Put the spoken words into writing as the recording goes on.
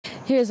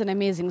Here's an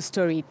amazing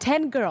story.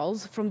 10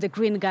 girls from the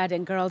Green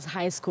Garden Girls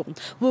High School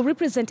will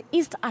represent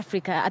East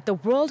Africa at the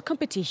World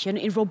Competition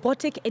in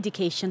Robotic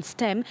Education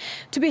STEM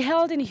to be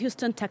held in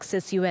Houston,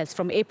 Texas, US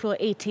from April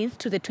 18th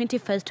to the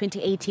 21st,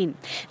 2018.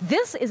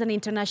 This is an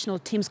international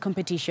teams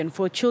competition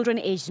for children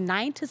aged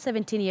 9 to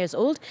 17 years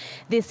old.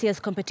 This year's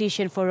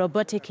competition for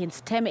robotic in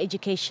STEM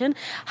education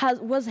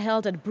was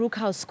held at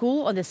Brookhouse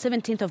School on the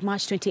 17th of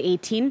March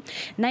 2018.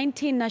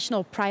 19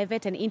 national,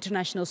 private and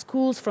international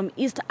schools from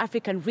East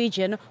African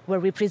region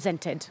were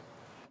represented.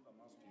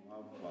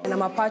 And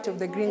I'm a part of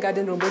the Green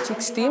Garden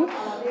Robotics team,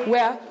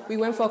 where we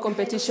went for a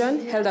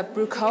competition held at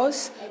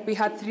Brookhouse. We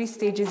had 3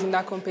 stages in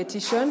that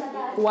competition.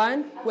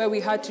 One, where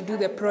we had to do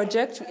the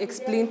project, to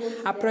explain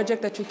a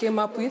project that we came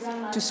up with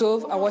to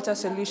solve a water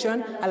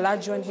solution, a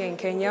large one here in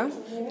Kenya.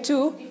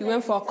 2, we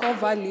went for our core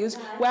values,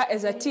 where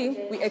as a team,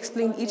 we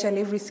explained each and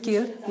every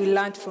skill we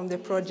learned from the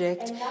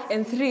project.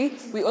 And 3,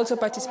 we also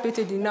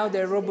participated in now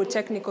the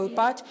robot-technical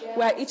part,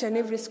 where each and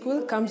every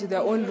school comes with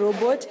their own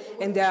robot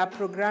and they are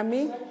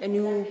programming, and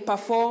you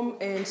perform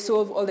and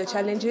solve all the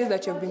challenges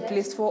that you have been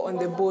placed for on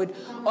the board.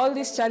 All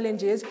these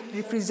challenges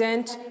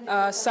represent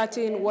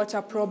certain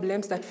water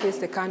problems that face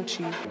the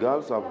country.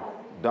 Girls have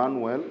done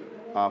well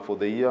for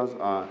the years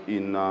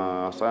in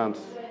science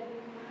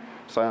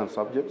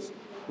subjects,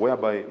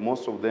 whereby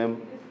most of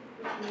them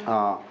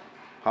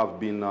have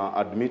been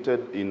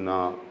admitted in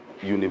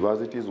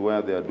universities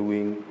where they are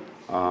doing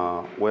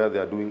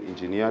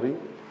engineering,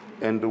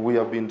 and we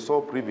have been so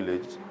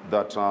privileged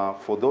that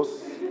for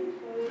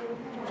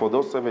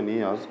those 7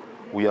 years,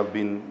 we have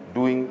been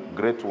doing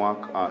great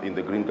work in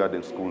the Green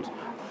Garden schools.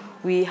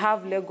 We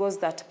have Legos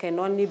that can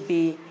only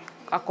be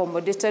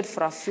accommodated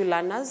for a few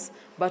learners,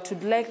 but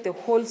would like the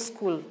whole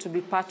school to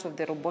be part of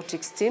the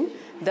robotics team.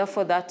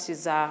 Therefore, that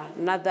is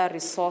another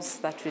resource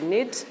that we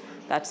need,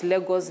 that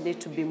Legos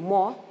need to be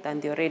more than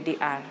they already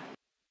are.